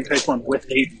go back and take one with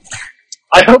Hayden.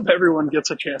 I hope everyone gets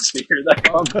a chance to hear that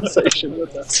conversation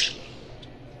with us.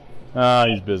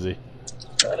 He's busy.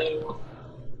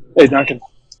 Hey, Duncan.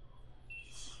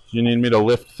 You need me to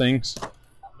lift things?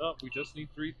 No, we just need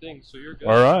 3 things, so you're good.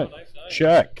 All right. Nice night.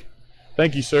 Check.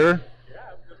 Thank you, sir.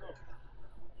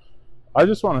 I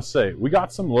just want to say, we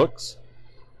got some looks,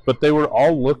 but they were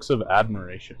all looks of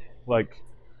admiration. Like,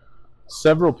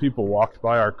 several people walked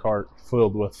by our cart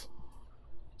filled with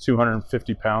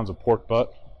 250 pounds of pork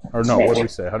butt. Or no, what did we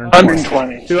say?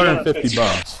 120. 250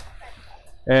 bones.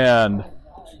 And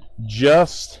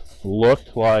just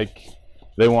looked like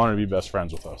they wanted to be best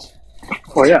friends with us.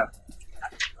 Well, yeah.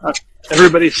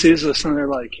 Everybody sees this and they're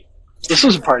like, this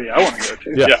is a party I want to go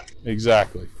to. Yeah,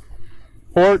 exactly.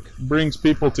 Pork brings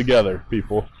people together,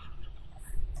 people.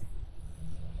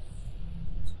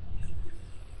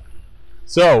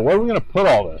 So, where are we going to put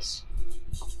all this?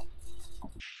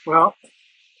 Well,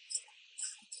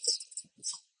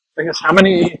 I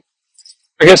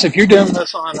guess if you're doing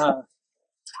this on,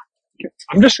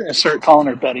 I'm just going to start calling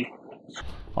her Betty.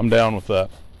 I'm down with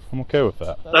that. I'm okay with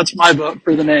that. That's my vote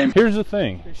for the name. Here's the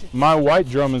thing. My white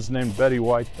drum is named Betty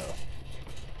White, though.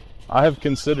 I have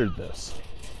considered this.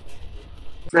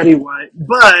 Betty White.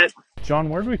 But John,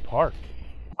 where do we park?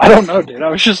 I don't know, dude. I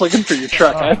was just looking for your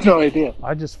truck. I have no idea.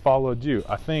 I just followed you.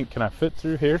 I think, can I fit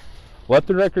through here? Let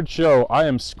the record show I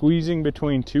am squeezing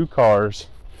between 2 cars,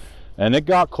 and it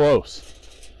got close.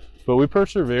 But we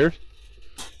persevered,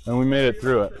 and we made it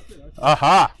through it.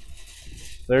 Aha!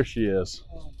 There she is.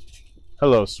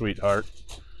 Hello, sweetheart.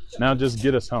 Now just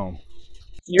get us home.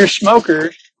 Your smoker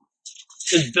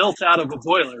is built out of a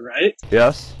boiler, right?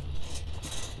 Yes.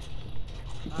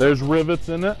 There's rivets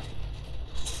in it.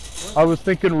 I was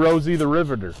thinking Rosie the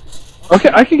Riveter. Okay,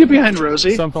 I could get behind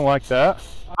Rosie. Something like that.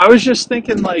 I was just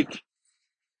thinking, like,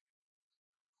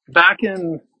 back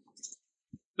in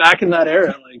that era,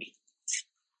 like,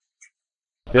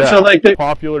 Yeah, I feel like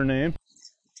popular name.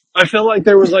 I feel like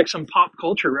there was like some pop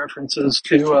culture references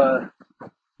to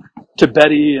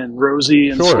Betty and Rosie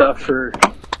and Sure. stuff for.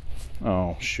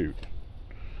 Oh, shoot.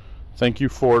 Thank you,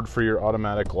 Ford, for your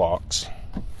automatic locks.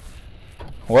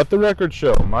 Let the record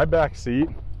show, my back seat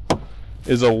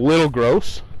is a little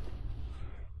gross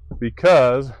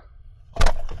because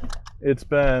it's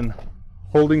been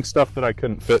holding stuff that I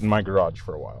couldn't fit in my garage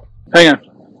for a while. Hang on.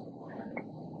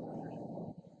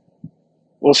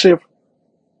 We'll see if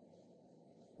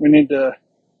We need to.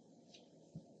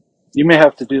 You may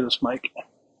have to do this, Mike.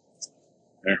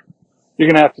 There. You're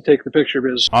gonna have to take the picture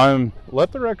because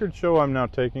Let the record show I'm now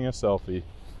taking a selfie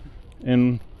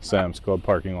in Sam's Club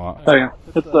parking lot. oh yeah,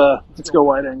 let's go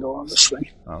wide angle on this thing.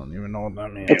 I don't even know what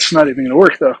that means. It's not even gonna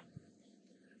work though.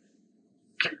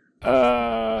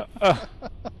 Oh,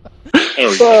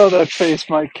 that face,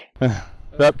 Mike.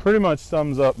 That pretty much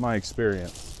sums up my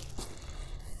experience.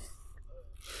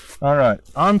 All right,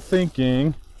 I'm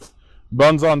thinking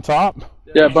buns on top,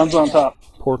 Yeah, buns on top.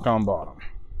 pork on bottom.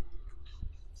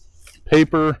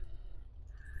 Paper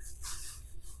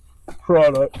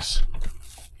products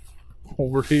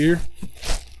over here.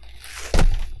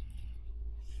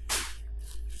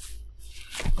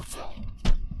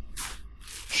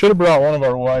 Should have brought one of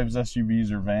our wives'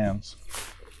 SUVs or vans.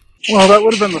 Well, that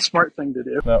would have been the smart thing to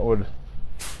do. That would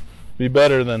be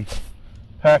better than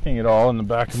packing it all in the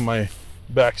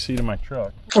back seat of my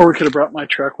truck. Or we could have brought my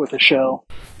truck with a shell.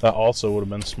 That also would have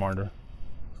been smarter.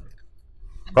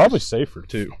 Probably safer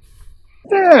too.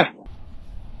 Yeah.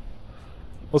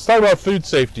 Let's talk about food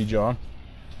safety, John.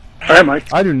 All right,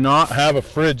 Mike. I do not have a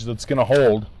fridge that's going to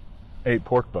hold 8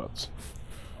 pork butts.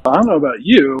 I don't know about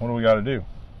you. What do we got to do?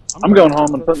 I'm going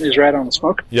home and putting these right on the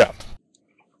smoker. Yeah.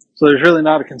 So there's really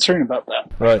not a concern about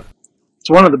that. Right. It's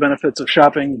one of the benefits of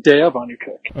shopping day of on your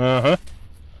cook. Uh-huh.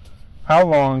 How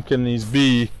long can these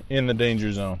be in the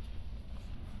danger zone?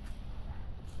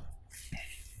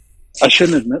 I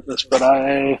shouldn't admit this, but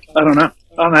I don't know.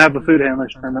 I don't have a food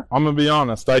handler's permit. I'm going to be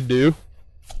honest, I do,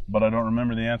 but I don't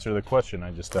remember the answer to the question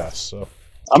I just asked, so.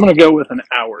 I'm going to go with an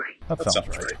hour. That sounds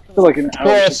right. I feel like an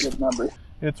hour is a good number.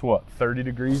 It's what, 30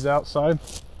 degrees outside?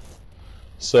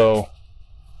 So,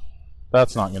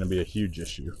 that's not going to be a huge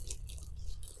issue.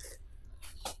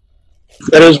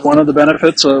 That is one of the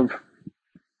benefits of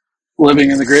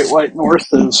living in the Great White North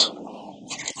is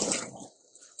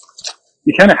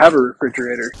you kind of have a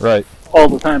refrigerator Right. all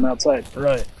the time outside.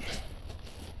 Right.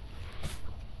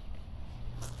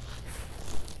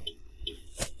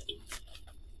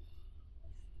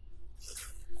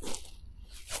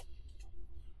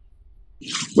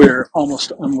 We're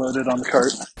almost unloaded on the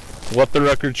cart. Let the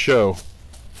record show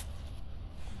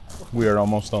we are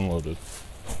almost unloaded.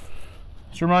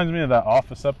 This reminds me of that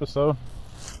Office episode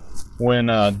when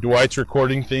Dwight's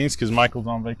recording things because Michael's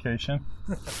on vacation.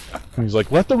 And he's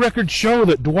like, let the record show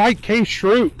that Dwight K.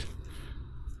 Schrute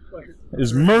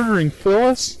is murdering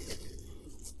Phyllis.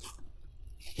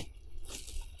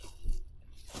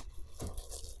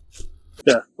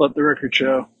 Yeah, let the record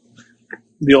show.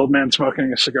 The old man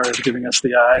smoking a cigar is giving us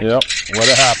the eye. Yep, let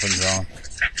it happen, John.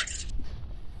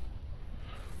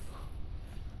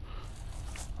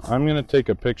 I'm going to take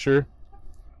a picture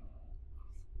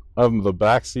of the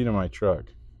back seat of my truck.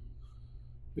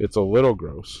 It's a little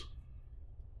gross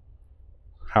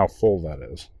how full that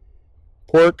is.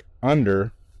 Pork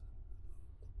under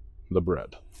the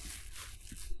bread.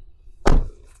 I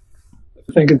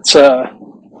think it's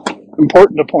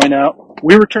important to point out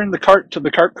we returned the cart to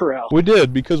the cart corral. We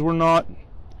did because we're not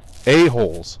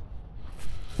a-holes.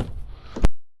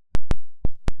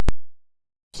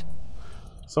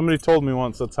 Somebody told me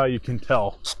once that's how you can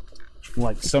tell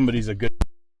like somebody's a good,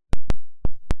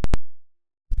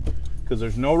 because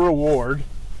there's no reward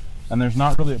and there's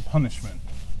not really a punishment.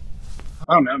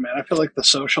 I don't know, man. I feel like the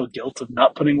social guilt of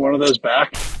not putting one of those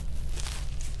back.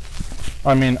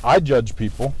 I mean, I judge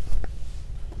people.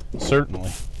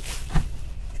 Certainly.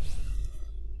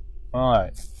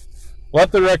 Alright.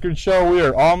 Let the record show we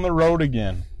are on the road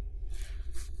again.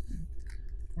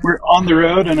 We're on the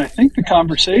road, and I think the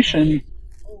conversation...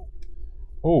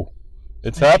 Oh,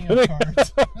 it's happening.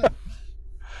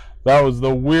 That was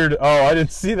the weird... Oh, I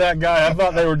didn't see that guy. I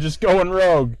thought they were just going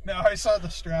rogue. No, I saw the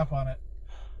strap on it.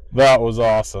 That was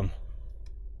awesome.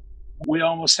 We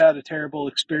almost had a terrible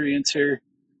experience here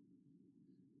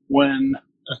when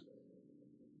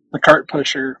the cart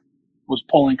pusher was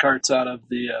pulling carts out of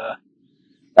the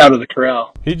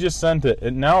corral. He just sent it.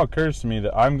 It now occurs to me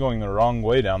that I'm going the wrong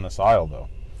way down this aisle, though.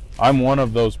 I'm one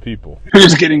of those people.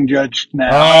 Who's getting judged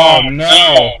now? Oh,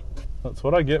 no. That's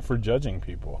what I get for judging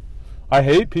people. I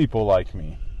hate people like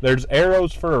me. There's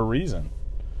arrows for a reason.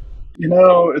 You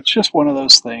know, it's just one of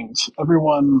those things.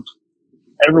 Everyone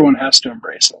has to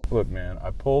embrace it. Look, man,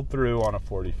 I pulled through on a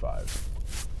 45.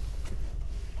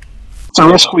 It's a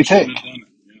risk we take.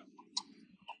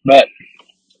 But,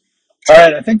 all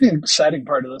right, I think the exciting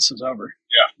part of this is over.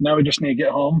 Yeah. Now we just need to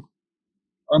get home,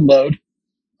 unload,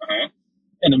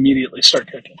 and immediately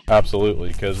start cooking. Absolutely,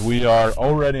 because we are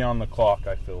already on the clock,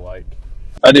 I feel like.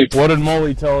 I do. What did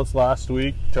Molly tell us last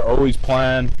week? To always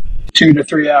plan 2 to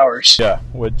 3 hours. Yeah,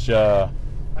 which I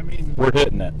mean, we're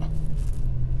hitting it.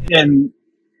 in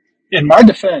my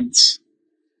defense,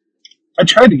 I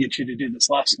tried to get you to do this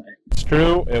last night. It's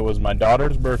true. It was my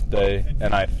daughter's birthday,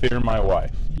 and I fear my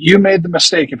wife. You made the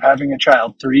mistake of having a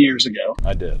child 3 years ago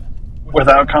I did.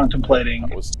 without contemplating.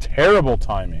 It was terrible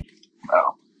timing.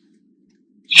 Oh.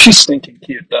 She's stinking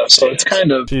cute, though, so it's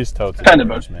kind of... She's totes kind of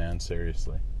gorgeous, man.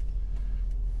 Seriously.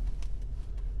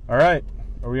 All right.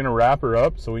 Are we going to wrap her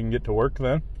up so we can get to work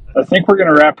then? I think we're going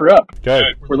to wrap her up. Okay.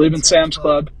 We're leaving Sam's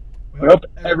Club. We hope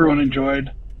everyone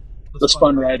enjoyed this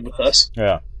fun ride with us.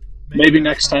 Yeah. Maybe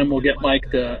next time we'll get Mike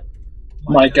to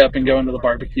mic up and go into the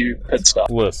barbecue pit stop.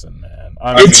 Listen, man.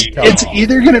 It's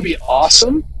either going to be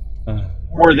awesome,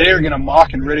 or they are going to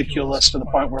mock and ridicule us to the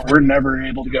point where we're never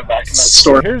able to go back in that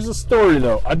store. Here's the story,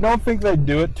 though. I don't think they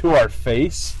do it to our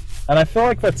face, and I feel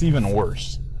like that's even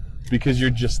worse. Because you're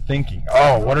just thinking,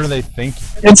 oh, what are they thinking?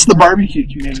 It's the barbecue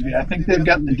community. I think they've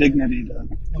gotten the dignity to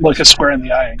look us square in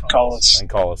the eye and call us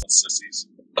sissies.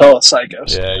 Call us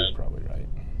psychos. Yeah, you're probably right.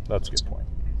 That's a good point.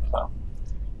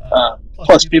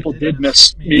 Plus, people did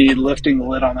miss me lifting the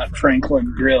lid on that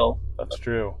Franklin grill. That's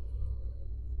true.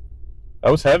 That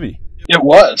was heavy. It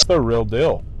was. That's the real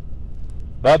deal.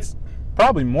 That's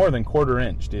probably more than 1/4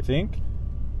 inch, do you think? It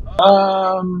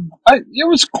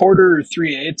was 1/4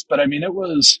 3/8, but I mean, it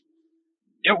was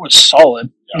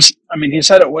solid. He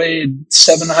said it weighed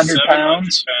 700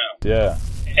 pounds. Yeah.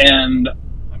 And,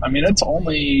 I mean, it's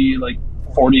only like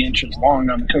 40 inches long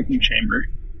on the cooking chamber.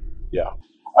 Yeah.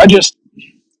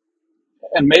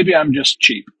 And maybe I'm just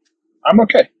cheap. I'm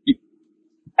okay.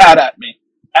 At me.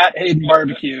 At Hayden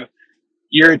Barbecue.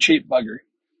 You're a cheap bugger.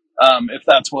 If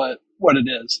that's what it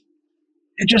is.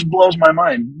 It just blows my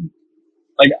mind.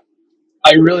 Like,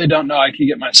 I really don't know I could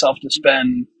get myself to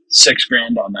spend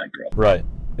 $6,000 on that grill. Right.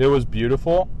 It was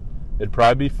beautiful. It'd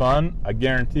probably be fun. I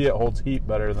guarantee it holds heat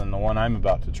better than the one I'm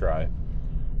about to try.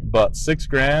 But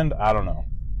 $6,000, I don't know.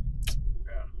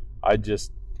 I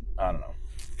don't know.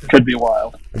 Could be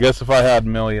wild. I guess if I had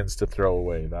millions to throw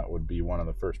away, that would be one of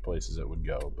the first places it would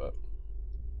go. But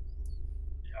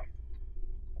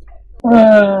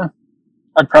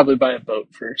I'd probably buy a boat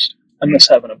first. I miss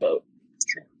having a boat.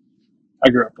 I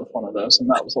grew up with one of those, and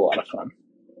that was a lot of fun.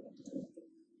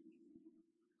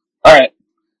 All right.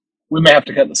 We may have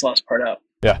to cut this last part out.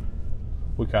 yeah,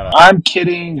 we kind of. I'm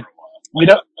kidding. We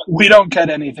don't cut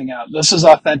anything out. This is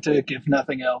authentic, if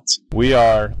nothing else. We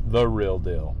are the real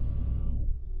deal.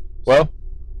 Well,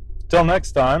 till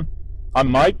next time,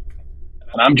 I'm Mike.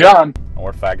 And I'm John. And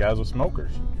we're Fat Guys with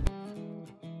Smokers.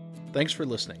 Thanks for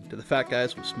listening to the Fat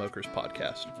Guys with Smokers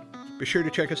podcast. Be sure to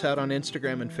check us out on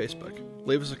Instagram and Facebook.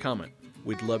 Leave us a comment.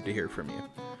 We'd love to hear from you.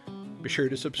 Be sure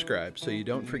to subscribe so you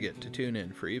don't forget to tune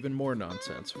in for even more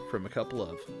nonsense from a couple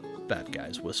of Fat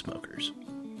Guys with Smokers.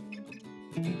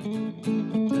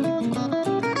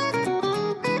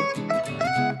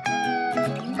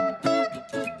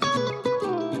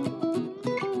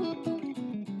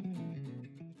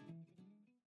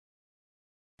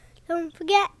 Don't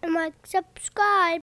forget to like, subscribe.